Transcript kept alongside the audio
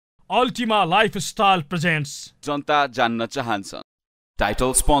Ultima Lifestyle presents जनता जान्न चाहन्छन्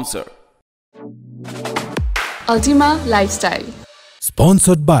title sponsor Ultima Lifestyle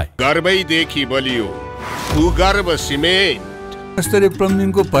Sponsored by गर्वैदेखि बलियो भूगर्भ सिमेन्ट स्तरीय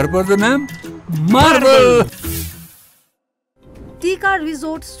प्लम्बिङको भरपर्दो नाम मार्बल टीका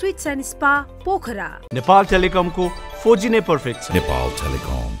resort sweets and spa Pokhara Nepal टेलिकमको 4G नै पर्फेक्ट छ नेपाल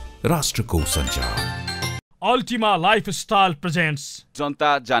टेलिकम राष्ट्रको सञ्चार Ultima Lifestyle presents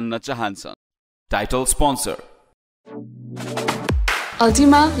जनता जान्न चाहन्छन् title sponsor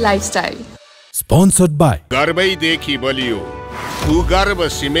Ultima Lifestyle Sponsored by गर्वैदेखि बलियो भूगर्भ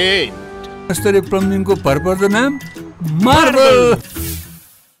सिमेन्ट स्तरीय प्लम्बिङको भरपर्दो नाम मार्बल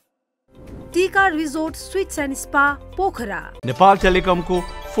टीका resort sweets and spa Pokhara Nepal टेलिकमको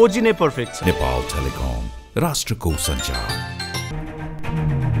 4G नै पर्फेक्ट छ नेपाल टेलिकम राष्ट्रको सञ्चार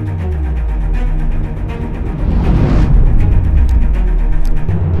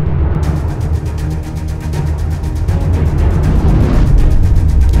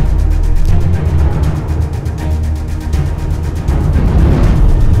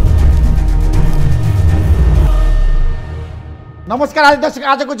नमस्कार आज दर्शक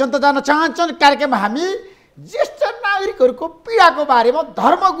आजको जनता जान्न चाहन्छन् कार्यक्रममा हामी ज्येष्ठ नागरिकहरूको पीडाको बारेमा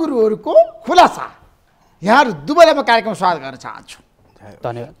धर्मगुरुहरूको खुलासा यहाँहरू दुवैलाई म कार्यक्रम स्वागत गर्न चाहन्छु।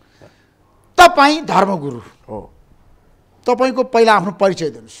 धन्यवाद। तपाईँ धर्मगुरु हो, तपाईँको पहिला आफ्नो परिचय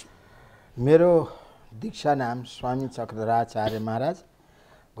दिनुहोस्। मेरो दीक्षा नाम स्वामी चक्रधराचार्य महाराज,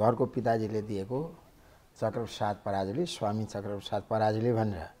 घरको पिताजीले दिएको चक्रप्रसाद पराजुली, स्वामी चक्रप्रसाद पराजुली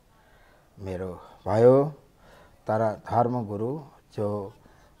भनेर मेरो भयो। तर धर्मगुरु जो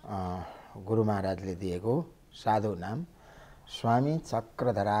गुरु महाराजले दिएको साधु नाम स्वामी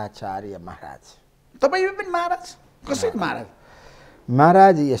चक्रधराचार्य महाराज। तपाईँ पनि महाराज? कसरी महाराज?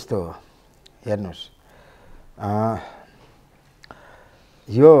 महाराज यस्तो हो, हेर्नुहोस्,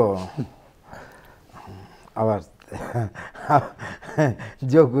 यो अब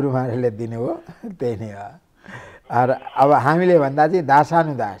जो गुरु महाराजले दिने हो त्यही नै हो। अब हामीले भन्दा चाहिँ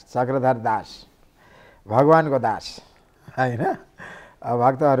दासानुदास, चक्रधर दास, भगवानको दास होइन।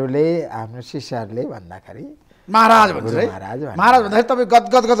 भक्तहरूले हाम्रो शिष्यहरूले भन्दाखेरि महाराज भन्छ है। महाराज भन्दाखेरि तपाईँ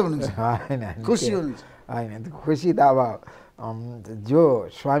गदगद हुनुहुन्छ? होइन, खुसी हुनुहुन्छ? होइन, खुसी त अब जो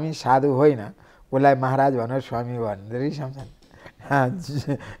स्वामी साधु होइन उसलाई महाराज भनेर स्वामी भनेर रिसाउँछन्,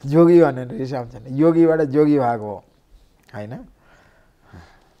 जोगी भनेर रिसाउँछन्। योगीबाट जोगी भएको हो होइन।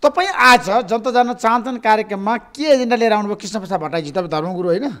 तपाईँ आज जनता जान्न चाहन्छन् कार्यक्रममा के एजेन्डा लिएर आउनुभयो कृष्ण प्रसाद भट्टराईजी? तपाईँ धर्मगुरु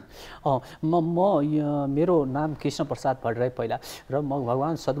होइन? मेरो नाम कृष्ण प्रसाद भट्टराई पहिला, र म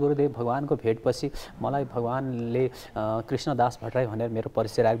भगवान् सद्गुरुदेव भगवानको भेटपछि मलाई भगवानले कृष्णदास भट्टराई भनेर मेरो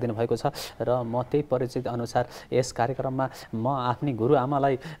परिचय राखिदिनु भएको छ र म त्यही परिचय अनुसार यस कार्यक्रममा म आफ्नै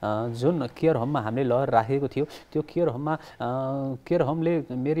गुरुआमालाई जुन केयर होममा हामीले लगेर राखेको थियो त्यो केयर केयर होमले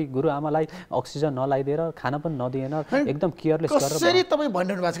मेरी गुरुआमालाई अक्सिजन नलाइदिएर खाना पनि नदिएन, एकदम केयरलेस गरेर। कसरी तपाईँ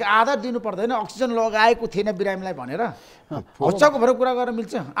भनिरहनु भएको छ आधार दिनु पर्दैन, अक्सिजन लगाएको थिएन बिरामीलाई भनेर? होचको भएर कुरा गर्न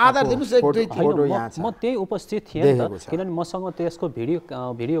मिल्छ? आधार दिनुहोस्, एक दुई फोटो यहाँ छ। म त्यही उपस्थित थिएँ त, किनभने मसँग त्यसको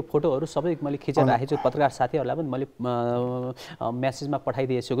भिडियो फोटोहरू सबै मैले खिचेर राखेको छु। पत्रकार साथीहरूलाई पनि मैले मेसेजमा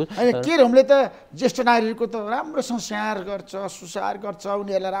पठाइदिएछु। के होमले त ज्येष्ठ नागरिकको त राम्रोसँग स्याहार गर्छ, सुसार गर्छ,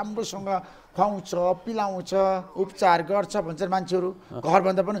 उनीहरूलाई राम्रोसँग खुवाउँछ, पिलाउँछ, उपचार गर्छ भन्छन् मान्छेहरू।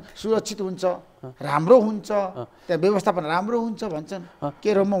 घरभन्दा पनि सुरक्षित हुन्छ, राम्रो हुन्छ, त्यहाँ व्यवस्थापन राम्रो हुन्छ भन्छन्।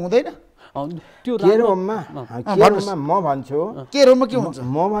 के होममा हुँदैन? त्यो केयर होममा म भन्छु, केयर होममा के हुन्छ?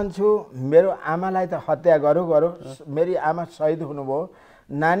 म भन्छु मेरो आमालाई त हत्या गरौँ। मेरी आमा शहीद हुनुभयो।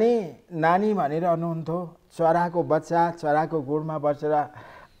 नानी भनिरहनुहुन्थ्यो, चराको बच्चा चराको गुडमा बसेर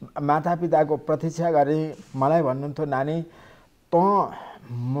मातापिताको प्रतीक्षा गरे। मलाई भन्नुहुन्थ्यो, नानी त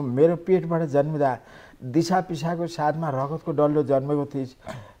मेरो पेटबाट जन्मिँदा दिशा पिसाको साथमा रगतको डल्लो जन्मेको थिइस्,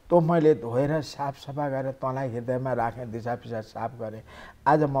 त मैले धोएर साफ सफा गरेर तँलाई हृदयमा राखेँ, दिशा पिसा साफ गरेँ।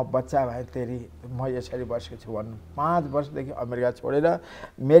 आज म बच्चा भएँ तेरी, म यसरी बसेको छु भन्नु। 5 वर्षदेखि अमेरिका छोडेर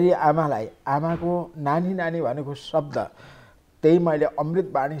मेरी आमालाई, आमाको नानी भनेको शब्द त्यही मैले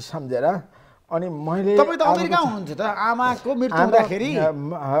अमृत बाणी सम्झेर, अनि मैले तपाईँ त अमेरिका हुनुहुन्थ्यो त आमाको मृत्यु हुँदाखेरि?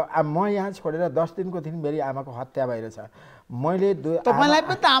 म यहाँ छोडेर 10 दिनको दिन मेरी आमाको हत्या भइरहेछ। मैले तपाईलाई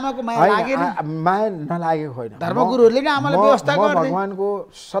पनि त आमाको माया लागेन? माया नलागेको होइन, धर्मगुरुहरूले नै आमालाई व्यवस्था गर्ने। भगवानको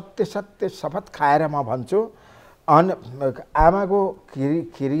सत्य शपथ खाएर म भन्छु, आमाको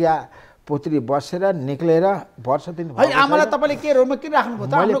खिरिया पुत्री बसेर निक्लेर वर्ष दिन भयो। आमालाई तपाईँले के रोमा किन राख्नुभयो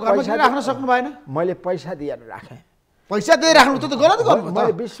त? आफ्नो घरमा किन राख्न सक्नु भएन? मैले पैसा दिएर राखेँ। पैसा दिएर राख्नु त गलत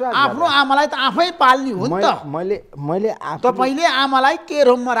गर्नुभयो त। आफ्नो आमालाई त आफै पाल्ने हो नि त। मैले तपाईले आमालाई के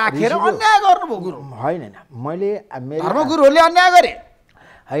रोममा राखेर अन्याय गर्नुभयो गुरु? होइन, मैले धर्मगुरुहरूले अन्याय गरे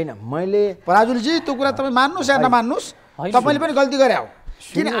होइन। मैले पराजुलीजी त्यो कुरा तपाईँ मान्नुहोस् या नमान्नुहोस्, तपाईँले पनि गल्ती गरे हो।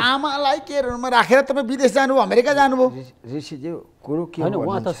 किन आमालाई केयर होममा राखेर तपाईँ विदेश जानुभयो, अमेरिका जानुभयो? ऋषिज्यू कुरो के होइन,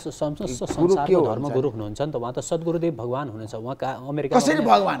 उहाँ त संसारको धर्मगुरु हुनुहुन्छ नि त, उहाँ त सद्गुरुदेव भगवान हुनुहुन्छ। उहाँका अमेरिका कसरी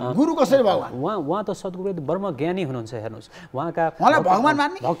भगवान? गुरु कसरी भगवान? उहाँ त सद्गुरुदेव ब्रह्मज्ञानी हुनुहुन्छ। हेर्नुहोस्, उहाँका भगवान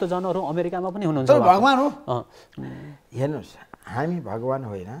मान्ने भक्तजनहरू अमेरिकामा पनि हुनुहुन्छ। भगवान हो। हेर्नुहोस्, हामी भगवान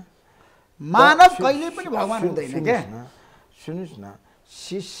होइन, मानव कहिले पनि भगवान हुँदैन के। सुन्नुहोस् न,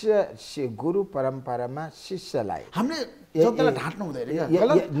 शिष्य गुरु परम्परामा शिष्यलाई हामीले जनतालाई ढाँट्नु हुँदैन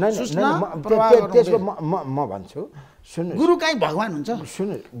त्यसको म भन्छु। सुन्नु, गुरु कहीँ भगवान हुन्छ?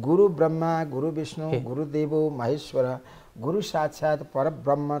 सुन्नु, गुरु ब्रह्मा गुरु विष्णु गुरुदेव महेश्वर गुरु साक्षात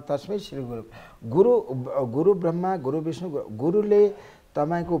परब्रह्म तस्मै श्री गुरु। गुरु ब्रह्मा गुरु विष्णु गुरुले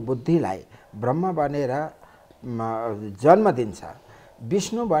तपाईँको बुद्धिलाई ब्रह्म बनेर जन्म दिन्छ,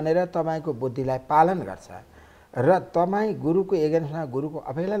 विष्णु भनेर तपाईँको बुद्धिलाई पालन गर्छ र तपाईँ गुरुको एगेन्स्टमा गुरुको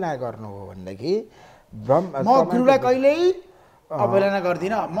अवहेलना गर्नुभयो भनेदेखि म गुरुलाई कहिल्यै अवहेलना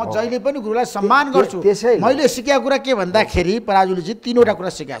गर्दिनँ। म जहिले पनि गुरुलाई सम्मान गर्छु। मैले सिकेको कुरा के भन्दाखेरि पराजुलीजी 3वटा कुरा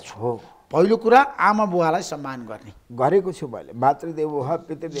सिकाएको छु। पहिलो कुरा आमा बुवालाई सम्मान गर्ने गरेको छु मैले। मातृदेवो भव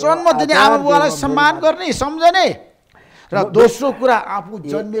पितृदेवो भव, जन्म दिने आमा बुवालाई सम्मान गर्ने, सम्झने। र दोस्रो कुरा आफू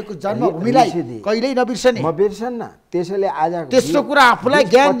जन्मेको जन्मभूमिलाई कहिल्यै नबिर्सने। म बिर्सन्न। त्यसैले आज तेस्रो कुरा आफूलाई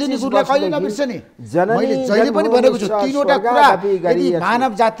ज्ञान दिने गुरुलाई कहिले नबिर्सने। मैले जहिले पनि भनेको छु 3वटा कुरा यदि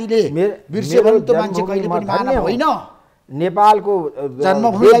मानव जातिले बिर्स्यो भने त मान्छे कहिले पनि मानव होइन। नेपालको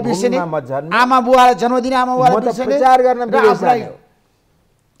जन्मभूमिलाई बिर्सने, आमा बुवालाई जन्म दिने आमा बुवालाई बिर्सने, प्रचार गर्न बिर्सने।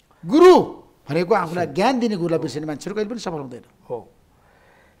 गुरु भनेको आफूलाई ज्ञान दिने गुरुलाई बिर्सने मान्छेहरू कहिले पनि सफल हुँदैन हो।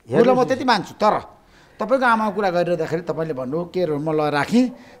 गुरुलाई म त्यति मान्छु। तर तपाईँको आमाको कुरा गरिरहँदाखेरि तपाईँले भन्नुभयो केयर होममा लगेर राखेँ,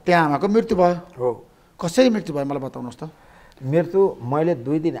 त्यहाँ आमाको मृत्यु भयो हो। कसरी मृत्यु भयो मलाई बताउनुहोस् त। मृत्यु मैले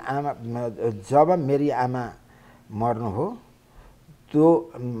 2 दिन आमा जब मेरी आमा मर्नु हो त्यो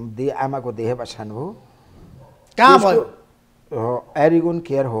आमाको देह बसाल्नु हो। कहाँ भयो? एरिगोन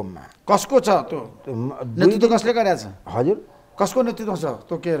केयर होममा। कसको छ त्यो नेतृत्व? कसले गरेको छ? हजुर, कसको नेतृत्व छ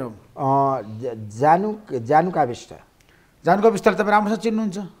त्यो केयर होम? जानुका विष्ट। जानुका विष्टलाई तपाईँ राम्रोसँग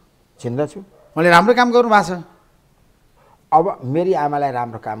चिन्नुहुन्छ? चिन्दछु। मैले राम्रो काम गर्नु भएको छ। अब मेरी आमालाई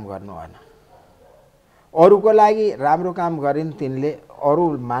राम्रो काम गर्नु भएन, अरूको लागि राम्रो काम गरिन् तिनले,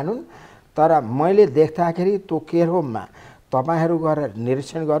 अरू मानुन्। तर मैले देख्दाखेरि त्यो केयर होममा तपाईँहरू गएर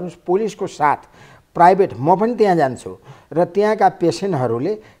निरीक्षण गर्नुहोस्, पुलिसको साथ प्राइभेट म पनि त्यहाँ जान्छु र त्यहाँका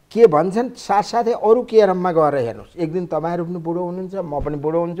पेसेन्टहरूले के भन्छन् साथसाथै अरू केयर होममा गएर हेर्नुहोस्। एक दिन तपाईँहरू पनि बुढो हुनुहुन्छ, म पनि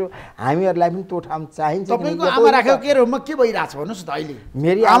बुढो हुन्छु, हामीहरूलाई पनि त्यो ठाउँ चाहिन्छ। तपाईँको आमा राखेको केयर होममा के भइरहेछ भन्नुहोस् त अहिले?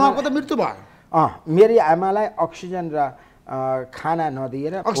 मेरी आमाको त मृत्यु भयो। मेरी आमालाई अक्सिजन र खाना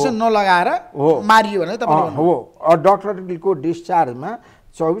नदिएर, अक्सिजन नलगाएर मारियो भने तपाईँ हो। डक्टरको डिस्चार्जमा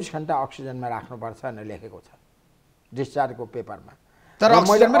 24 घण्टा अक्सिजनमा राख्नुपर्छ भनेर लेखेको छ डिस्चार्जको पेपरमा। तर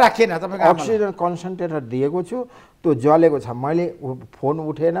अक्सिजनमा राखिएन तपाईँको? अक्सिजन कन्सन्ट्रेटर दिएको छु, त्यो जलेको छ। मैले फोन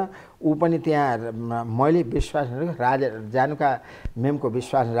उठेन, ऊ पनि त्यहाँ मैले विश्वास जानुका मेमको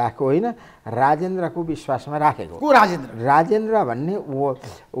विश्वास राखेको होइन, राजेन्द्रको विश्वासमा राखेको। को राजेन्द्र? राजेन्द्र भन्ने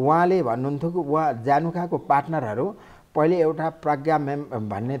उहाँले भन्नुहुन्थ्यो कि उहाँ जानुकाको पार्टनरहरू पहिले एउटा प्रज्ञा मेम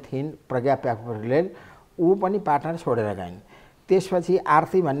भन्ने थिइन्, प्रज्ञा प्याकुले, ऊ पनि पार्टनर छोडेर गइन्। त्यसपछि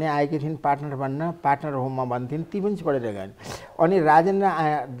आरती भन्ने आएकी थिइन् पार्टनर भन्न, पार्टनर होममा भन्थिन्, ती पनि छोडेर गइन्। अनि राजेन्द्र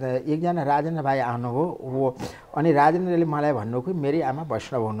एकजना राजेन्द्र भाइ आउनुभयो वो, अनि राजेन्द्रले मलाई भन्नु कि मेरी आमा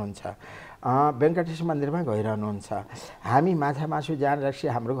वैष्णव हुनुहुन्छ, वेङ्कटेश्वर मन्दिरमा गइरहनुहुन्छ, हामी माछा मासु जान रक्सी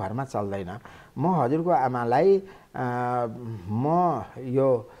हाम्रो घरमा चल्दैन, म हजुरको आमालाई म यो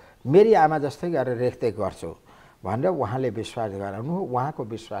मेरी आमा जस्तै गरेर रेखदेख गर्छु भनेर उहाँले विश्वास गराउनु, उहाँको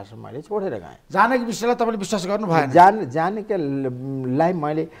विश्वास मैले छोडेर गएँ। जानकी विषयलाई तपाईँले विश्वास गर्नु भएन? जानकीलाई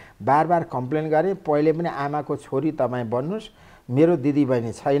मैले बार बार कम्प्लेन गरेँ, पहिले पनि आमाको छोरी तपाईँ बन्नुहोस्, मेरो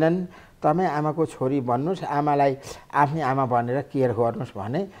दिदीबहिनी छैनन्, तपाईँ आमाको छोरी बन्नुहोस्, आमालाई आफ्नै आमा बनेर केयर गर्नुहोस्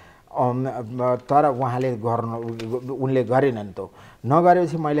भने, तर उहाँले उनले गरेनन्। त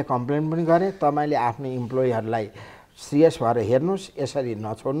नगरेपछि मैले कम्प्लेन पनि गरेँ, तपाईँले आफ्नो इम्प्लोइहरूलाई सिरियस भएर हेर्नुहोस्, यसरी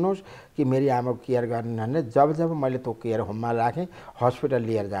नछोड्नुहोस् कि मेरी आमाको केयर गर्ने भने। जब जब मैले त्यो केयर होममा राखेँ हस्पिटल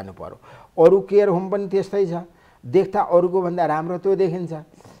लिएर जानु पर्यो। अरू केयर होम पनि त्यस्तै छ, देख्दा अरूको भन्दा राम्रो त्यो देखिन्छ।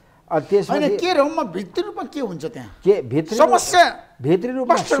 त्यसपछि केयर होममा भित्री रूपमा के हुन्छ त्यहाँ? के भित्री समस्या भित्री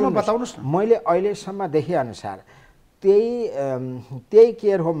रूपमा बताउनुहोस् न। मैले अहिलेसम्म देखेअनुसार त्यही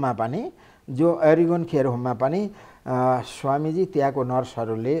केयर होममा पनि, जो एरिगोन केयर होममा पनि स्वामीजी त्यहाँको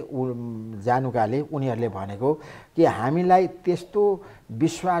नर्सहरूले जानुकाले उनीहरूले भनेको कि हामीलाई त्यस्तो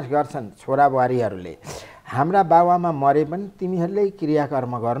विश्वास गर्छन् छोराबुहारीहरूले, हाम्रा बाबुआमा मरे पनि तिमीहरूले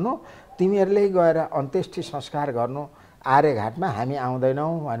क्रियाकर्म गर्नु, तिमीहरूले गएर अन्त्येष्टि संस्कार गर्नु, आर्यघाटमा हामी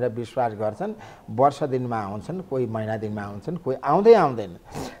आउँदैनौँ भनेर विश्वास गर्छन्। वर्ष दिनमा आउँछन्, कोही महिना दिनमा आउँछन्, कोही आउँदैन।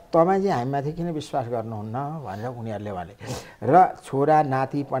 तपाईँले हामीमाथि किन विश्वास गर्नुहुन्न भनेर उनीहरूले भने। र छोरा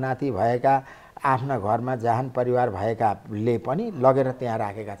नाति पनाति भएका आफ्ना घरमा जहान परिवार भएकाले पनि लगेर त्यहाँ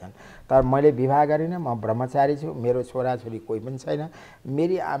राखेका छन्। तर मैले विवाह गरिनँ, म ब्रह्मचारी छु, मेरो छोराछोरी कोही पनि छैन।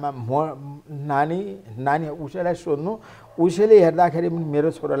 मेरी आमा नानी उसैलाई सोध्नु, उसैले हेर्दाखेरि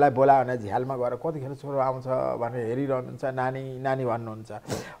मेरो छोरालाई बोला भने झ्यालमा गएर कतिखेर छोरो आउँछ भनेर हेरिरहनुहुन्छ, नानी भन्नुहुन्छ।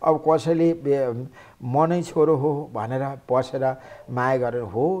 अब कसैले म नै छोरो हो भनेर बसेर माया गरेर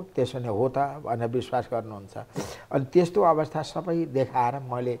हो त्यसो नै हो त भनेर विश्वास गर्नुहुन्छ। अनि त्यस्तो अवस्था सबै देखाएर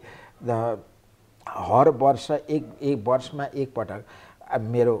मैले हर वर्ष एक वर्षमा एकपटक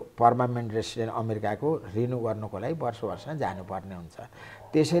मेरो पर्मानेन्ट रेसिडेन्ट अमेरिकाको रिन्यू गर्नुको लागि वर्ष जानुपर्ने हुन्छ।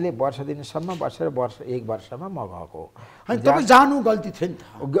 त्यसैले वर्ष दिनसम्म बसेर एक वर्षमा म गएको। अनि तपाईँ जानु गल्ती थियो नि त?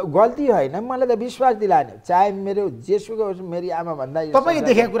 गल्ती होइन, मलाई त विश्वास दिलाएन। चाहे मेरो जेसुकै होस्, मेरी आमा भन्दा तपाईँले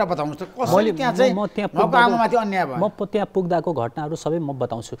देखेको कुरा बताउनुहोस् त, कसरी त्यहाँ चाहिँ आमामाथि अन्याय भयो? म त्यहाँ पुग्दाको घटनाहरू सबै म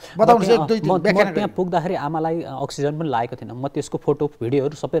बताउँछु। त्यहाँ पुग्दाखेरि आमालाई अक्सिजन पनि लागेको थिएन। म त्यसको फोटो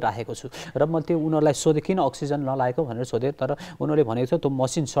भिडियोहरू सबै राखेको छु। र म त्यो उनीहरूलाई सोधेँ किन अक्सिजन नलागेको भनेर सोधेँ। तर उनीहरूले भनेको थियो त्यो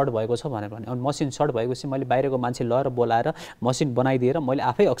मसिन सर्ट भएको छ भनेर भने। अनि मसिन सर्ट भएपछि मैले बाहिरको मान्छे लगेर बोलाएर मसिन बनाइदिएर मैले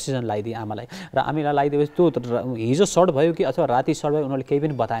आफै अक्सिजन लगाइदिएँ आमालाई। र आमालाई लगाइदिएपछि त्यो हिजो सर्ट भयो कि अथवा राति सर्ट भयो उनीहरूले केही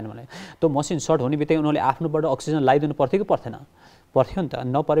पनि बताएन मलाई। त्यो मसिन सर्ट हुने बित्तिकै उनीहरूले आफ्नोबाट अक्सिजन लगाइदिनु पर्थ्यो कि पर्थेन? पर्थ्यो नि त।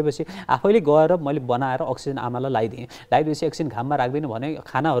 नपरेपछि आफैले गएर मैले बनाएर अक्सिजन आमालाई लगाइदिएपछि एकछिन घाममा राख्दिनँ भने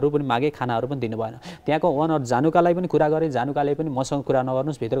खानाहरू पनि मागेँ, खानाहरू पनि दिनु भएन। त्यहाँको ओनर जानुकालाई पनि कुरा गरेँ, जानुकाले पनि मसँग कुरा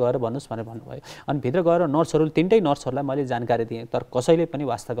नगर्नुहोस्, भित्र गएर भन्नुहोस् भनेर भन्नुभयो। अनि भित्र गएर नर्सहरू 3टै नर्सहरूलाई मैले जानकारी दिएँ, तर कसैले पनि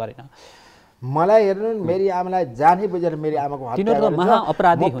वास्ता गरेन। मलाई हेर्नु, मेरी आमालाई जाने बुझेर मेरी आमाको हत्या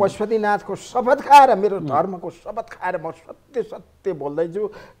महाअपराधी म पशुपतिनाथको शपथ खाएर, मेरो धर्मको शपथ खाएर म सत्य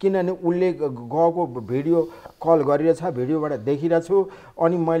बोल्दैछु। किनभने उसले गएको भिडियो कल गरिरहेछ, भिडियोबाट देखिरहेछु।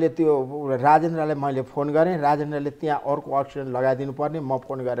 अनि मैले त्यो राजेन्द्रलाई मैले फोन गरेँ, राजेन्द्रले त्यहाँ अर्को अक्सिजन लगाइदिनु पर्ने, म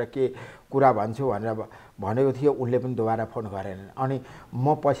फोन गरेर के कुरा भन्छु भनेर भनेको थियो। उसले पनि दोबारा फोन गरेन। अनि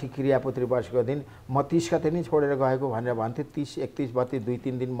म पछि क्रियापुत्री बसेको दिन म 30 गते नै छोडेर गएको भनेर भन्थेँ। 30, 31, 32,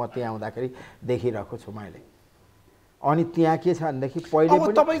 2-3 दिन म त्यहाँ आउँदाखेरि देखिरहेको छु मैले। अनि त्यहाँ के छ भनेदेखि पहिले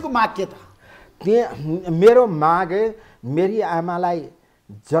पनि तपाईँको माग के त? त्यहाँ मेरो माग मेरी आमालाई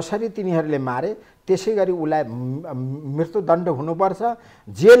जसरी तिनीहरूले मारे त्यसै गरी उसलाई मृत्युदण्ड हुनुपर्छ,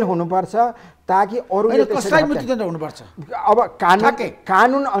 जेल हुनुपर्छ, ताकि अरूले कसलाई मृत्युदण्ड हुनुपर्छ? अब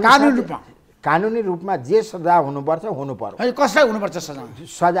कानुनी रूपमा जे सजा हुनुपर्छ हुनुपर्छ। कसलाई हुनुपर्छ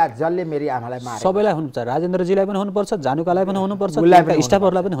सजा? जसले मेरी आमालाई मारे सबैलाई हुनुपर्छ। राजेन्द्रजीलाई पनि हुनुपर्छ, जानुकालाई पनि हुनुपर्छ,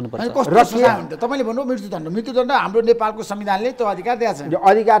 स्टाफहरूलाई पनि हुनुपर्छ। तपाईँले भन्नु मृत्युदण्ड हाम्रो नेपालको संविधानले त्यो अधिकार दिएको छ?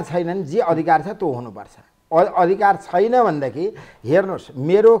 अधिकार छैन नि, जे अधिकार छ त्यो हुनुपर्छ। अधिकार छैन भनेदेखि हेर्नुहोस्,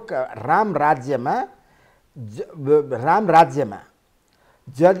 मेरो राम राज्यमा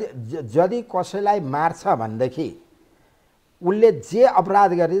यदि कसैलाई मार्छ भनेदेखि उसले जे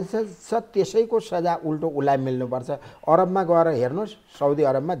अपराध गरेछ त्यसैको सजा उल्टो उसलाई मिल्नुपर्छ। अरबमा गएर हेर्नुहोस्, साउदी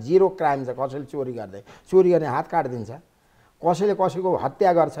अरबमा 0 क्राइम छ। कसैले चोरी गर्ने हात काटिदिन्छ। कसैले कसैको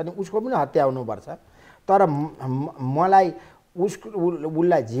हत्या गर्छ नि उसको पनि हत्या हुनुपर्छ। तर मलाई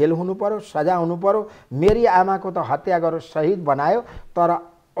उसलाई जेल हुनु पर्यो, सजा हुनु पर्यो। मेरी आमाको त हत्या गरोस्, शहीद बनायो, तर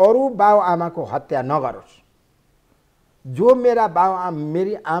अरू बाउ आमाको हत्या नगरोस्। जो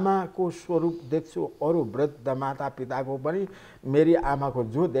मेरी आमाको स्वरूप देख्छु, अरू वृद्ध माता पिताको पनि मेरी आमाको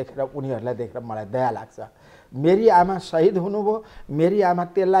जो देखेर उनीहरूलाई देखेर मलाई दया लाग्छ। मेरी आमा शहीद हुनुभयो, मेरी आमा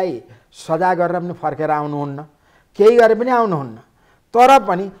त्यसलाई सजा गरेर पनि फर्केर आउनुहुन्न, केही गरे पनि आउनुहुन्न। तर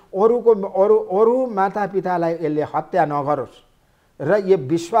पनि अरू माता पितालाई यसले हत्या नगरोस् र यो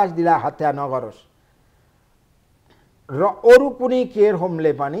विश्वास दिला हत्या नगरोस्। र अरू कुनै केयर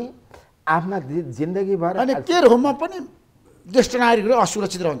होमले पनि आफ्ना जिन्दगीभर अनि केयर होममा पनि ज्येष्ठ नागरिकहरू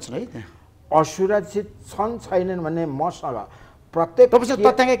असुरक्षित रहन्छन् है? असुरक्षित छन् छैनन् भन्ने मसँग प्रत्येक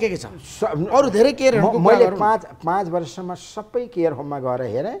तथ्याङ्क के छ? अरू धेरै केयर मैले 5 वर्षसम्म सबै केयर होममा गएर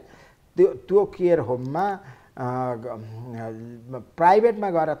हेरेँ। त्यो केयर होममा प्राइभेटमा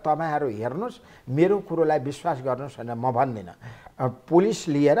गएर तपाईँहरू हेर्नुहोस्, मेरो कुरोलाई विश्वास गर्नुहोस् भनेर म भन्दिनँ। पुलिस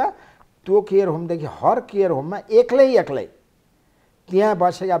लिएर त्यो केयर होमदेखि हर केयर होममा एक्लै त्यहाँ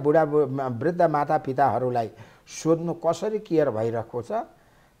बसेका वृद्ध माता पिताहरूलाई सोध्नु कसरी केयर भइरहेको छ।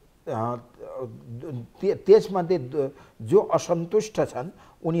 त्यसमध्ये जो असन्तुष्ट छन्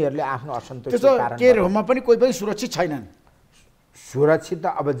उनीहरूले आफ्नो असन्तुष्टि कारण केयर होममा पनि कोही पनि सुरक्षित छैनन्। सुरक्षित त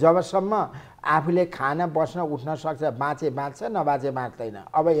अब जबसम्म आफूले खान बस्न उठ्न सक्छ, बाँच्छ, नबाँचे बाँच्दैन।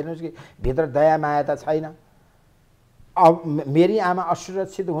 अब हेर्नुहोस् कि भित्र दया माया त छैन। अब मेरी आमा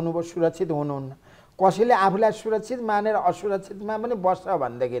असुरक्षित हुनुभयो, सुरक्षित हुनुहुन्न। कसैले आफूलाई सुरक्षित मानेर असुरक्षितमा पनि बस्छ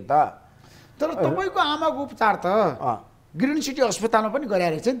भनेदेखि त। तर तपाईँको आमाको उपचार त ग्रिन सिटी अस्पतालमा पनि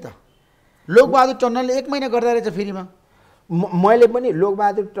गराएर रहेछ नि त। लोकबहादुर टन्डनले 1 महिना गर्दा रहेछ फ्रीमा। मैले पनि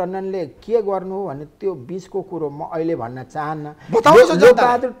लोकबहादुर टन्डनले के गर्नु हो भने त्यो बिचको कुरो म अहिले भन्न चाहन्न।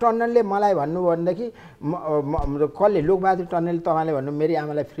 लोकबहादुर टन्डनले मलाई भन्नुभयो भनेदेखि कसले लोकबहादुर टन्डनले तपाईँले भन्नु मेरी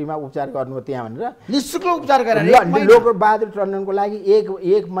आमालाई फ्रीमा उपचार गर्नु हो त्यहाँ भनेर निःशुल्क उपचार गरेर लोकबहादुर टन्डनको लागि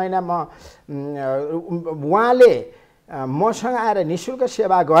एक महिना म उहाँले मसँग आएर निःशुल्क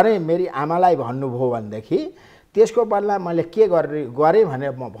सेवा गरेँ मेरी आमालाई भन्नुभयो भनेदेखि त्यसको बदला मैले के गरेँ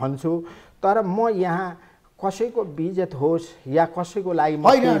भनेर म भन्छु। तर म यहाँ कसैको बिजत होस् या कसैको लागि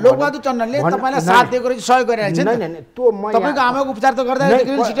होइन लोकबहादुर टन्डनले तपाईँलाई साथ दिएको रहेछ सहयोग गरिरहेछ नि। नहीं त्यो म तपाईँको आमाको उपचार त गर्दा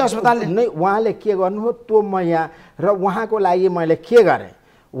ग्रिन सिटी अस्पतालले नै उहाँले के गर्नुभयो त्यो म यहाँ र उहाँको लागि मैले के गरेँ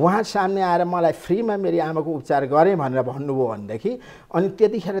उहाँ सामने आएर मलाई फ्रीमा मेरी आमाको उपचार गरेँ भनेर भन्नुभयो भनेदेखि अनि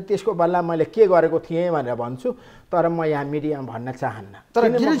त्यतिखेर त्यसको बदला मैले के गरेको थिएँ भनेर भन्छु। तर म यहाँ मिडियामा भन्न चाहन्न। तर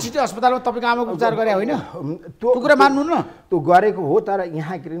ग्रिन सिटी अस्पतालमा तपाईँको आमाको उपचार गरे होइन त्यो कुरा मान्नु न। त्यो गरेको हो तर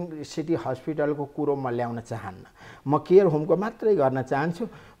यहाँ ग्रिन सिटी हस्पिटलको कुरो म ल्याउन चाहन्न। म केयर होमको मात्रै गर्न चाहन्छु।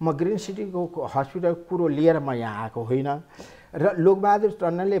 म ग्रिन सिटीको हस्पिटलको कुरो लिएर म यहाँ आएको होइन। र लोकबहादुर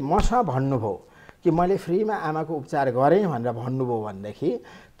टन्डनले मसँग भन्नुभयो कि मैले फ्रीमा आमाको उपचार गरेँ भनेर भन्नुभयो भनेदेखि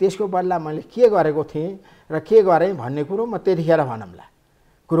त्यसको बदला मैले के गरेको थिएँ र के गरेँ भन्ने कुरो म त्यतिखेर भनौँला।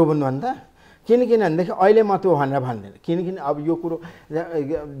 कुरो बुझ्नु भने त किनभनेदेखि अहिले म त्यो भनेर भन्दैन। किनकि अब यो कुरो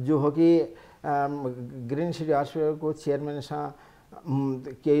जो हो कि ग्रिन सिटी हस्पिटलको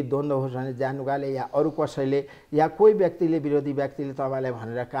चेयरम्यानसँग केही द्वन्द्व होस् भने जानुकाले या अरू कसैले या कोही व्यक्तिले विरोधी व्यक्तिले तपाईँलाई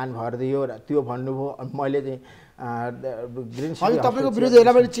भनेर कान भरिदियो र त्यो भन्नुभयो। मैले चाहिँ ग्रिन सिटी तपाईँको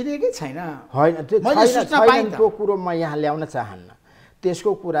विरोधीहरूलाई मैले चिनेकै छैन। होइन त्यो कुरो म यहाँ ल्याउन चाहन्न।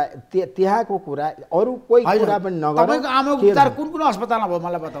 त्यसको कुरा त्यहाँको कुरा अरू कोही कुरा पनि नगरौँ। तपाईँको आमाको उपचार कुन कुन अस्पतालमा भयो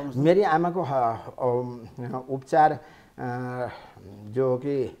मलाई बताउनुहोस्। मेरी आमाको उपचार जो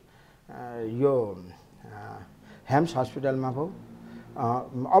कि यो हेम्स हस्पिटलमा भयो।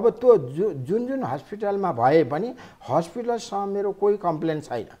 अब त्यो जुन हस्पिटलमा भए पनि हस्पिटलसँग मेरो कोही कम्प्लेन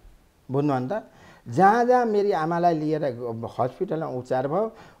छैन। बुझ्नु भने त जहाँ मेरी आमालाई लिएर हस्पिटलमा उपचार भयो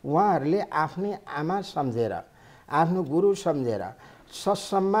उहाँहरूले आफ्नै आमा सम्झेर आफ्नो गुरु सम्झेर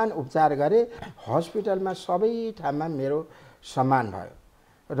ससम्मान उपचार गरे। हस्पिटलमा सबै ठाउँमा मेरो सम्मान भयो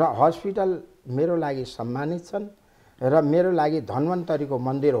र हस्पिटल मेरो लागि सम्मानित छन् र मेरो लागि धन्वन्तरीको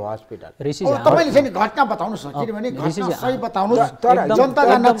मन्दिर हो हस्पिटल। तपाईले चाहिँ घटना बताउनुस् न किनभने घटना सही बताउनुस् तर जनता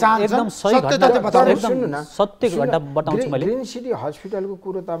जान्न चाहन्छ एकदम सही घटना बताउनुस् सुन्नु न सत्य घटना बताउँछु मैले। ग्रिन सिटी हस्पिटलको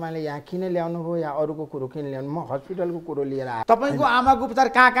कुरो तपाईले यहाँ किन ल्याउनु भयो या अरूको कुरो किन ल्याउनु म हस्पिटलको कुरो लिएर आए। तपाईको आमाको उपचार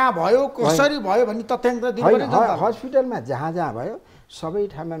कहाँ भयो कसरी भयो भन्ने तथ्याङ्क दिनु पर्यो जनता। हस्पिटलमा जहाँ भयो सबै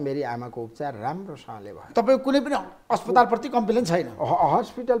ठाउँमा मेरी आमाको उपचार राम्रोसँगले भयो। तपाईको कुनै पनि अस्पतालप्रति कम्प्लेन छैन?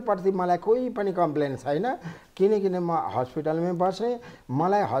 हस्पिटलप्रति मलाई कोही पनि कम्प्लेन छैन किनकि म हस्पिटलमै बसेँ।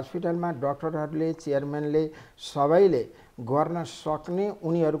 मलाई हस्पिटलमा डाक्टरहरूले चेयरम्यानले सबैले गर्न सक्ने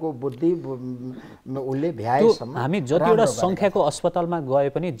उनीहरूको बुद्धि उसले भ्याएसम्म हामी जतिवटा सङ्ख्याको अस्पतालमा गए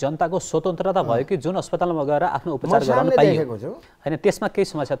पनि जनताको स्वतन्त्रता भयो कि जुन अस्पतालमा गएर आफ्नो उपचार गर्न पाइएको छ हैन त्यसमा केही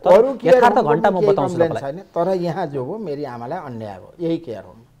समस्या तर यथार्थ घण्टा म बताउँछु छैन। तर यहाँ जो हो मेरी आमालाई अन्याय हो यही केयर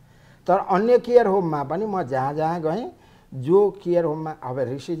होम। तर अन्य केयर होममा पनि म जहाँ गएँ जो केयर होममा अब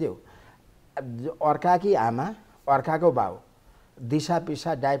ऋषिज्यू अर्काकी आमा अर्काको बाउ दिशा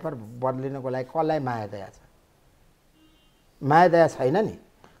पिसा डाइपर बदलिनको लागि कसलाई माया दया छ? माया दया छैन नि।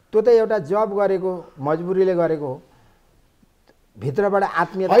 त्यो त एउटा जब गरेको मजबुरीले गरेको हो। भित्रबाट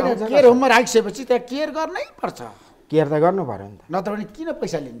आत्मीयता आउँछ। केयर होममा राखिसकेपछि त्यहाँ केयर गर्नै पर्छ। केयर त गर्नु पर्यो नि त। नत्र भने किन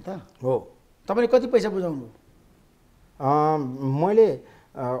पैसा लिनु त? हो। तपाईँले कति पैसा बुझाउनु? मैले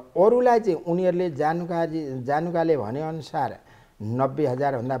अरूलाई चाहिँ उनीहरूले जानुकाले भनेअनुसार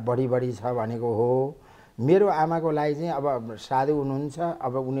 90,000 भन्दा बढी छ भनेको हो। मेरो आमाको लागि चाहिँ अब साधु हुनुहुन्छ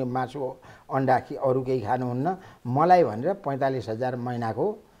अब उनी मासु अन्डा अरू केही खानुहुन्न मलाई भनेर 45,000 महिनाको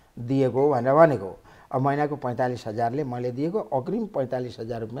दिएको भनेर भनेको। अब महिनाको 45,000ले मैले दिएको अग्रिम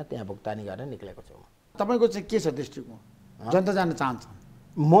 45,000 रुपियाँ त्यहाँ भुक्तानी गरेर निक्लेको छु। तपाईँको चाहिँ के छ दृष्टिकोण? जनता जान्न चाहन्छ?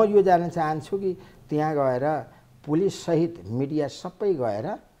 म यो जान्न चाहन्छु कि त्यहाँ गएर पुलिस सहित मिडिया सबै गएर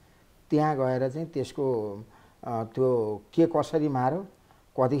त्यहाँ गएर चाहिँ त्यसको त्यो के कसरी मार्यो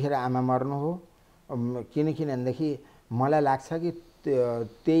कतिखेर आमा मर्नु हो किनभनेदेखि मलाई लाग्छ कि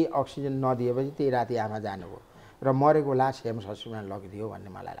त्यही अक्सिजन नदिएपछि त्यही राति आमा जानुभयो र मरेको लास हेम्स हस्पिटलमा लगिदियो भन्ने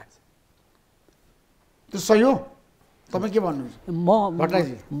मलाई लाग्छ। त्यो सही हो? तपाईँ के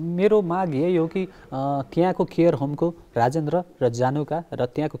भन्नुहुन्छ? मेरो माग यही हो कि त्यहाँको केयर होमको राजेन्द्र र जानुका र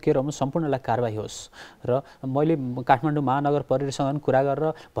त्यहाँको केयर होम सम्पूर्णलाई कारबाही होस् र मैले काठमाडौँ महानगर परिषदसँग कुरा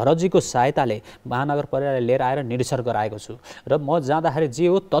गरेर भरतजीको सहायताले महानगर परिषदलाई लिएर आएर निरीक्षण गराएको छु र म जाँदाखेरि जे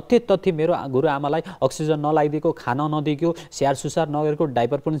हो तथ्य मेरो गुरुआमालाई अक्सिजन नलाइदिएको, खाना नदिएको, स्याहार सुसार नगरेको,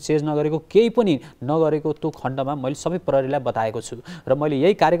 डाइपर पनि चेन्ज नगरेको, केही पनि नगरेको त्यो खण्डमा मैले सबै प्रहरीलाई बताएको छु र मैले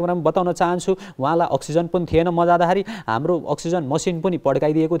यही कार्यक्रममा बताउन चाहन्छु। उहाँलाई अक्सिजन पनि थिएन, म जाँदाखेरि हाम्रो अक्सिजन मसिन पनि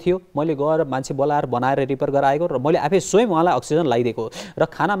पड्काइदिएको थियो। मैले गएर मान्छे बोलाएर बनाएर रिपेयर गराएको र मैले आफै स्वयं उहाँलाई अक्सिजन लगाइदिएको र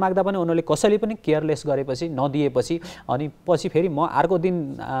खाना माग्दा पनि उनीहरूले कसैले पनि केयरलेस गरेपछि नदिएपछि अनि पछि फेरि म अर्को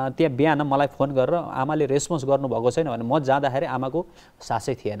दिन त्यहाँ बिहान मलाई फोन गरेर आमाले रेस्पोन्स गर्नुभएको छैन भने म जाँदाखेरि आमाको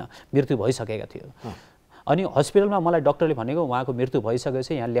सासै थिएन, मृत्यु भइसकेको थियो। अनि हस्पिटलमा मलाई डाक्टरले भनेको उहाँको मृत्यु भइसकेको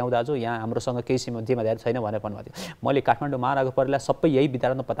छ, यहाँ ल्याउँदा जो यहाँ हामीसँग केही जिम्मेदारी छैन भनेर भन्नुभएको थियो। मैले काठमाडौँ महानगर परिषदलाई सबै यही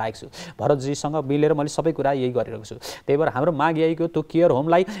वितरण बताएको छु, भरतजीसँग मिलेर मैले सबै कुरा यही गरिरहेको छु। त्यही भएर हाम्रो माग यही हो, त्यो केयर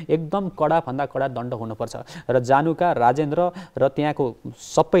होमलाई एकदम कडाभन्दा कडा दण्ड हुनुपर्छ र जानुका, राजेन्द्र र त्यहाँको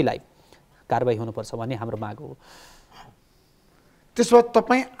सबैलाई कारबाही हुनुपर्छ भन्ने हाम्रो माग हो। त्यसो भए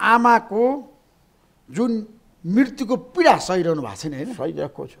तपाईँ आमाको जुन मृत्युको पीडा सहिरहनु भएको छैन होइन?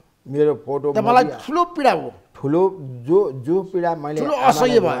 सहिरहेको छु। मेरो फोटो मलाई ठुलो पीडा हो, ठुलो जो पीडा मैले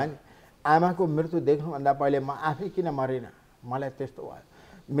असह्य भयो। आमाको मृत्यु देख्नुभन्दा पहिले म आफै किन मरिनँ, मलाई त्यस्तो भयो।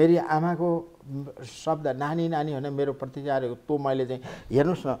 मेरी आमाको शब्द नानी नानी भने मेरो प्रतिक्रियाहरू त्यो मैले चाहिँ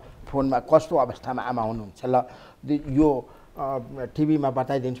हेर्नुहोस् न फोनमा कस्तो अवस्थामा आमा हुनुहुन्छ, ल यो टिभीमा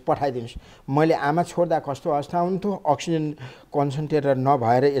बताइदिनुहोस्, पठाइदिनुहोस्। मैले आमा छोड्दा कस्तो अवस्था हुन्थ्यो, अक्सिजन कन्सन्ट्रेटर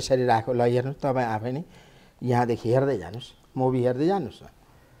नभएर यसरी राखेको, ल हेर्नुहोस् तपाईँ आफै नै यहाँदेखि हेर्दै जानुहोस्, मुभी हेर्दै जानुहोस् न,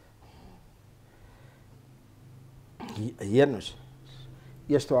 हेर्नुहोस्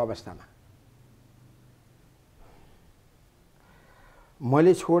यस्तो अवस्थामा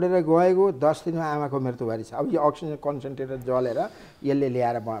मैले छोडेर गएको 10 दिनमा आमाको मृत्यु भएछ। अब यो अक्सिजन कन्सन्ट्रेटर जलेर यसले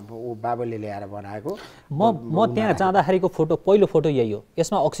ल्याएर बाबुले ल्याएर बनाएको। म त्यहाँ जाँदाखेरिको फोटो पहिलो फोटो यही हो,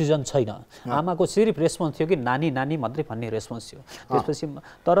 यसमा अक्सिजन छैन। आमाको सिर्फ रेस्पोन्स थियो कि नानी नानी मात्रै भन्ने रेस्पोन्स थियो। त्यसपछि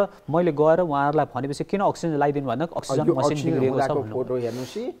तर मैले गएर उहाँहरूलाई भनेपछि किन अक्सिजन लगाइदिनु भन्दा अक्सिजन मसिन बिग्रिएको छ भन्नु। फोटो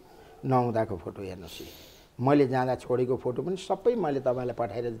हेर्नुहोस्, नहुँदाको फोटो हेर्नुहोस्, मैले जाँदा छोडेको फोटो पनि सबै मैले तपाईँलाई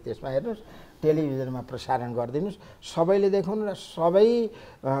पठाएर त्यसमा हेर्नुहोस्, टेलिभिजनमा प्रसारण गरिदिनुहोस्, सबैले देखाउनु र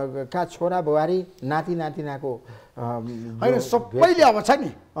सबैका छोरा बुहारी नाति नातिनाको होइन सबैले अब छ नि।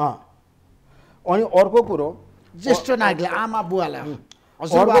 अनि अर्को कुरो ज्येष्ठ नागरिकले आमा बुवालाई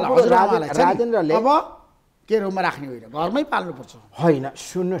राजेन्द्रले अब के रूममा राख्ने होइन, घरमै पाल्नुपर्छ। होइन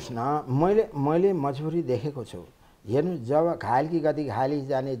सुन्नुहोस् न, मैले मजबुरी देखेको छु। हेर्नु जब घायल कि गति घायली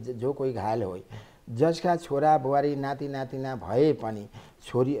जाने जो कोही घायल हो, जसका छोरा बुहारी नाति नातिना भए पनि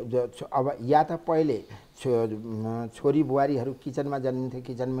छोरी अब या त पहिले छोरी बुहारीहरू किचनमा जन्मिन्थे,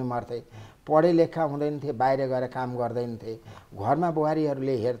 किचनमै मर्थे, पढे लेखा हुँदैन थिए, बाहिर गएर काम गर्दैन थिए, घरमा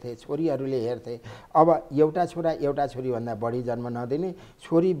बुहारीहरूले हेर्थे, छोरीहरूले हेर्थे। अब एउटा छोरा एउटा छोरीभन्दा बढी जन्म नदिने,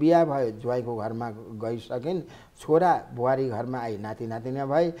 छोरी बिहा भयो ज्वाइँको घरमा गइसकिन्, छोरा बुहारी घरमा आई नाति नातिना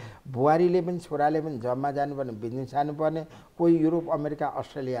भए, बुहारीले पनि छोराले पनि जबमा जानुपर्ने, बिजनेस जानुपर्ने, कोही युरोप अमेरिका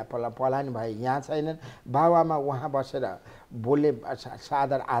अस्ट्रेलिया पलायन भए यहाँ छैनन्, बाबुआमा उहाँ बसेर बोल्ने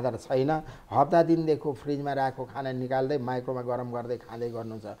सादर आदर छैन, हप्ता दिनदेखि फ्रिजमा राखेको खाना निकाल्दै माइक्रोमा गरम गर्दै खाँदै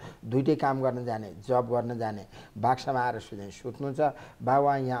गर्नुहुन्छ, दुइटै काम गर्न जाने, जब गर्न जाने, बाक्सामा आएर सुत्नु छ,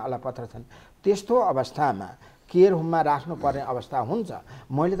 बाबुआ यहाँ अलपत्र छन्। त्यस्तो अवस्थामा केयर होममा राख्नुपर्ने अवस्था हुन्छ।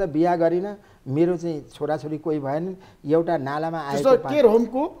 मैले त बिहा गरिनँ, मेरो चाहिँ छोराछोरी कोही भएन, एउटा नालामा आएको केयर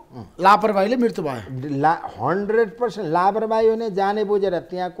होमको लापरवाहीले मृत्यु भयो। 100% लापरवाही हो नि, जाने बुझेर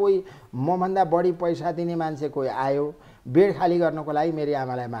त्यहाँ कोही मभन्दा बढी पैसा दिने मान्छे कोही आयो, बेड खाली गर्नको लागि मेरो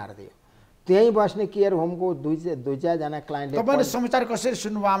आमालाई मारिदियो। त्यहीँ बस्ने केयर होमको दुई चारजना क्लाइन्टले। तपाईँले समाचार कसरी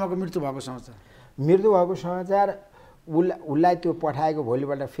सुन्नुभयो आमाको मृत्यु भएको समाचार? मृत्यु भएको समाचार उसलाई त्यो पठाएको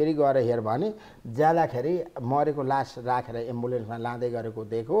भोलिपल्ट फेरि गएर हेर भने, जाँदाखेरि मरेको लास राखेर एम्बुलेन्समा लाँदै गरेको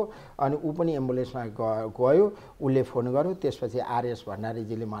देख्यो। अनि ऊ पनि एम्बुलेन्समा गयो, उसले फोन गर्यो, त्यसपछि आरएस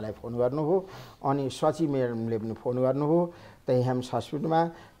भण्डारीजीले मलाई फोन गर्नुभयो, अनि सची म्याडमले पनि फोन गर्नुभयो त्यही हेम्स हस्पिटलमा।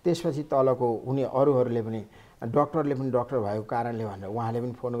 त्यसपछि तलको हुने अरूहरूले पनि डक्टरले पनि डक्टर भएको कारणले भनेर उहाँले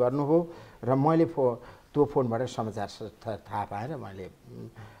पनि फोन गर्नुभयो र मैले त्यो फोनबाट समाचार थाहा पाएर मैले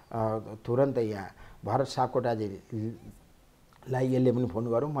तुरन्तै यहाँ भरत सापकोटाजीलाई यसले पनि फोन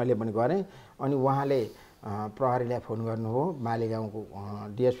गरौँ, मैले पनि गरेँ। अनि उहाँले प्रहरीलाई फोन गर्नुभयो, मालीगाउँको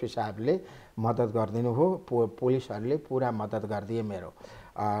डिएसपी साहबले मद्दत गरिदिनु भयो, पुलिसहरूले पुरा मद्दत गरिदिए मेरो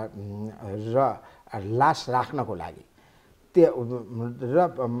र लास राख्नको लागि। र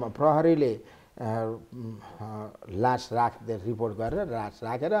प्रहरीले लास रिपोर्ट गरेर लास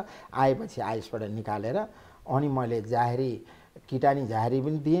राखेर आएपछि आइसबाट निकालेर अनि मैले जाहेरी किटानी जाहेरी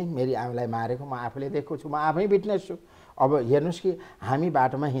पनि दिएँ। मेरी आमालाई मारेको म आफूले देखेको छु, म आफै विटनेस छु। अब हेर्नुहोस् कि हामी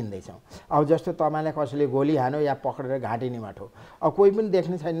बाटोमा हिँड्दैछौँ, अब जस्तो तपाईँलाई कसैले गोली हान्यो या पक्रेर घाँटी निमाठो, अब कोही पनि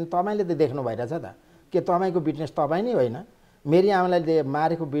देख्ने छैन, तपाईँले त देख्नु भइरहेछ त, के तपाईँको विटनेस तपाईँ नै होइन? मेरी आमालाई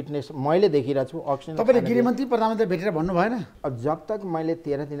मारेको विटनेस मैले देखिरहेको छु। अक्सिजन तपाईँले गृहमन्त्री प्रधानमन्त्री भेटेर भन्नु भएन? जब तक मैले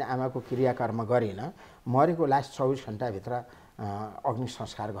 13 दिन आमाको क्रियाकर्म गरिनँ, मरेको लास्ट 24 घन्टाभित्र अग्नि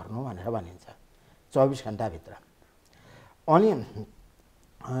संस्कार गर्नु भनेर भनिन्छ, 24 घन्टाभित्र। अनि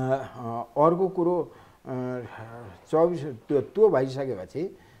अर्को कुरो 24 त्यो भइसकेपछि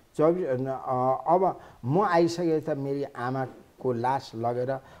 24 अब म आइसकेपछि त मेरी आमाको लास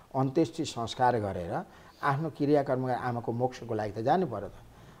लगेर अन्त्येष्टि संस्कार गरेर आफ्नो क्रियाकर्म गरेर आमाको मोक्षको लागि त जानु पर्यो त।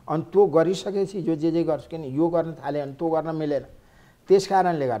 अनि त्यो गरिसकेपछि जो जे गर्छ किन यो गर्न थाले अनि त्यो गर्न मिलेन। त्यस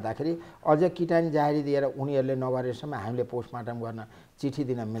कारणले गर्दाखेरि अझ किटानी जाहेरी दिएर उनीहरूले नगरेसम्म हामीले पोस्टमार्टम गर्न चिठी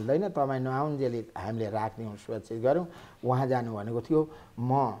दिन मिल्दैन, तपाईँ नआउन्जेली हामीले राख्ने सुरक्षित गरौँ। उहाँ जानु भनेको थियो,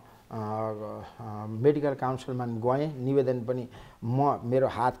 म मेडिकल काउन्सिलमा गएँ, निवेदन पनि मेरो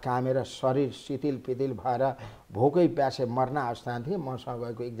हात कामेर शरीर शिथिल पिथिल भएर भोकै प्यासे मर्न अवस्थामा थिएँ। मसँग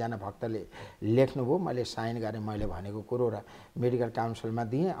गएको एकजना भक्तले लेख्नुभयो, मैले साइन गरेँ मैले भनेको कुरो र मेडिकल काउन्सिलमा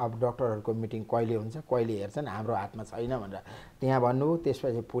दिएँ। अब डक्टरहरूको मिटिङ कहिले हुन्छ कहिले हेर्छन्, हाम्रो हातमा छैन भनेर त्यहाँ भन्नुभयो।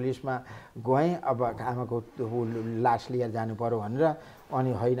 त्यसपछि पुलिसमा गएँ, अब आमाको लास लिएर जानु पर्यो भनेर,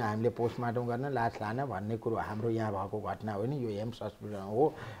 अनि होइन हामीले पोस्टमार्टम गर्न लास लान भन्ने कुरो हाम्रो यहाँ भएको घटना होइन, यो एम्स हस्पिटल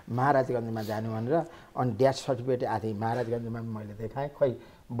हो, महाराजगञ्जमा जानु भनेर। अनि डेथ सर्टिफिकेट आएको थिएँ महाराजगञ्जमा मैले देखाएँ, खै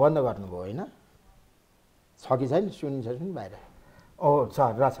बन्द गर्नुभयो होइन, छ कि छैन सुनिन्छ सुनि बाहिर छ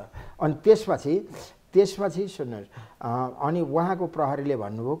र छ। अनि त्यसपछि सुन्नुहोस्, अनि उहाँको प्रहरीले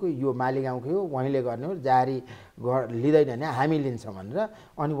भन्नुभयो कि यो मालीगाउँकै हो, उहाँले गर्ने हो, जारी लिँदैन भने हामी लिन्छौँ भनेर।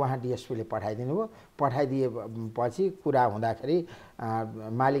 अनि उहाँ डिएसपीले पठाइदिनु भयो। पठाइदिएपछि कुरा हुँदाखेरि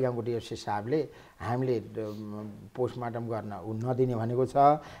मालीगाउँको डिएसपी साहबले हामीले पोस्टमार्टम गर्न नदिने भनेको छ,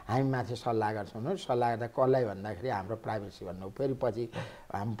 हामी माथि सल्लाह गर्छौँ। सल्लाह गर्दा कसलाई भन्दाखेरि हाम्रो प्राइभेसी भन्नु, फेरि पछि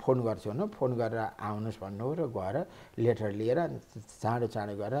हामी फोन गर्छौँ, फोन गरेर आउनुहोस् भन्नु र गएर लेटर लिएर चाँडो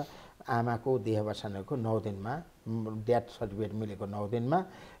गरेर आमाको देहवसानको 9 दिनमा डेथ सर्टिफिकेट मिलेको 9 दिनमा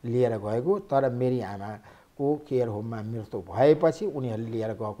लिएर गएको। तर मेरी आमाको केयर होममा मृत्यु भएपछि उनीहरूले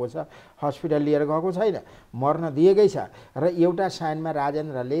लिएर गएको छ, हस्पिटल लिएर गएको छैन, मर्न दिएकै छ। र एउटा साइनमा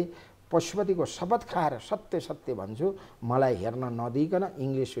राजेन्द्रले पशुपतिको शपथ खाएर सत्य भन्छु, मलाई हेर्न नदिइकन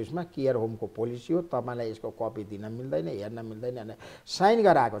इङ्ग्लिस उयसमा केयर होमको पोलिसी हो, तपाईँलाई यसको कपी दिन मिल्दैन, हेर्न मिल्दैन भनेर साइन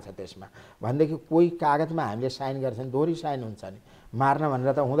गराएको छ। त्यसमा भनेदेखि कोही कागजमा हामीले साइन गर्छौँ दोहोरी साइन हुन्छ नि, मार्न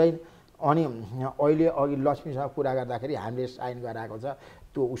भनेर त हुँदैन। अनि अहिले अघि लक्ष्मीसँग कुरा गर्दाखेरि हामीले साइन गराएको छ,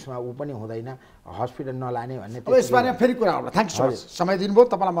 त्यो उसमा ऊ पनि हुँदैन, हस्पिटल नलाने भन्ने। अब यसबारेमा फेरि कुरा होला। थ्याङ्क यू, समय दिनुभयो,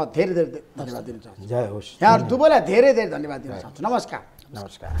 तपाईँलाई म धेरै धन्यवाद दिन चाहन्छु। जय होस्। यहाँहरू दुवैलाई धेरै धन्यवाद दिन चाहन्छु। नमस्कार।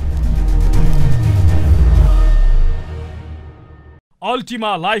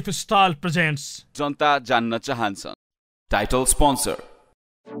 Ultima Lifestyle presents जनता जान्न चाहन्छन्। Title sponsor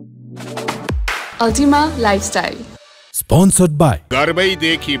Ultima Lifestyle. Sponsored by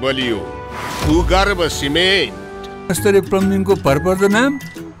गर्वैदेखि बलियो भूगर्भ सिमेन्ट। स्तरीय प्लम्बिङको भरपर्दो नाम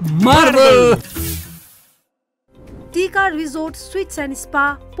मार्बल। टीका resort sweets and spa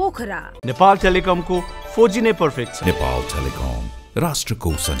Pokhara. Nepal टेलिकमको 4G नै पर्फेक्ट छ। नेपाल टेलिकम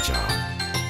राष्ट्रको सञ्चार।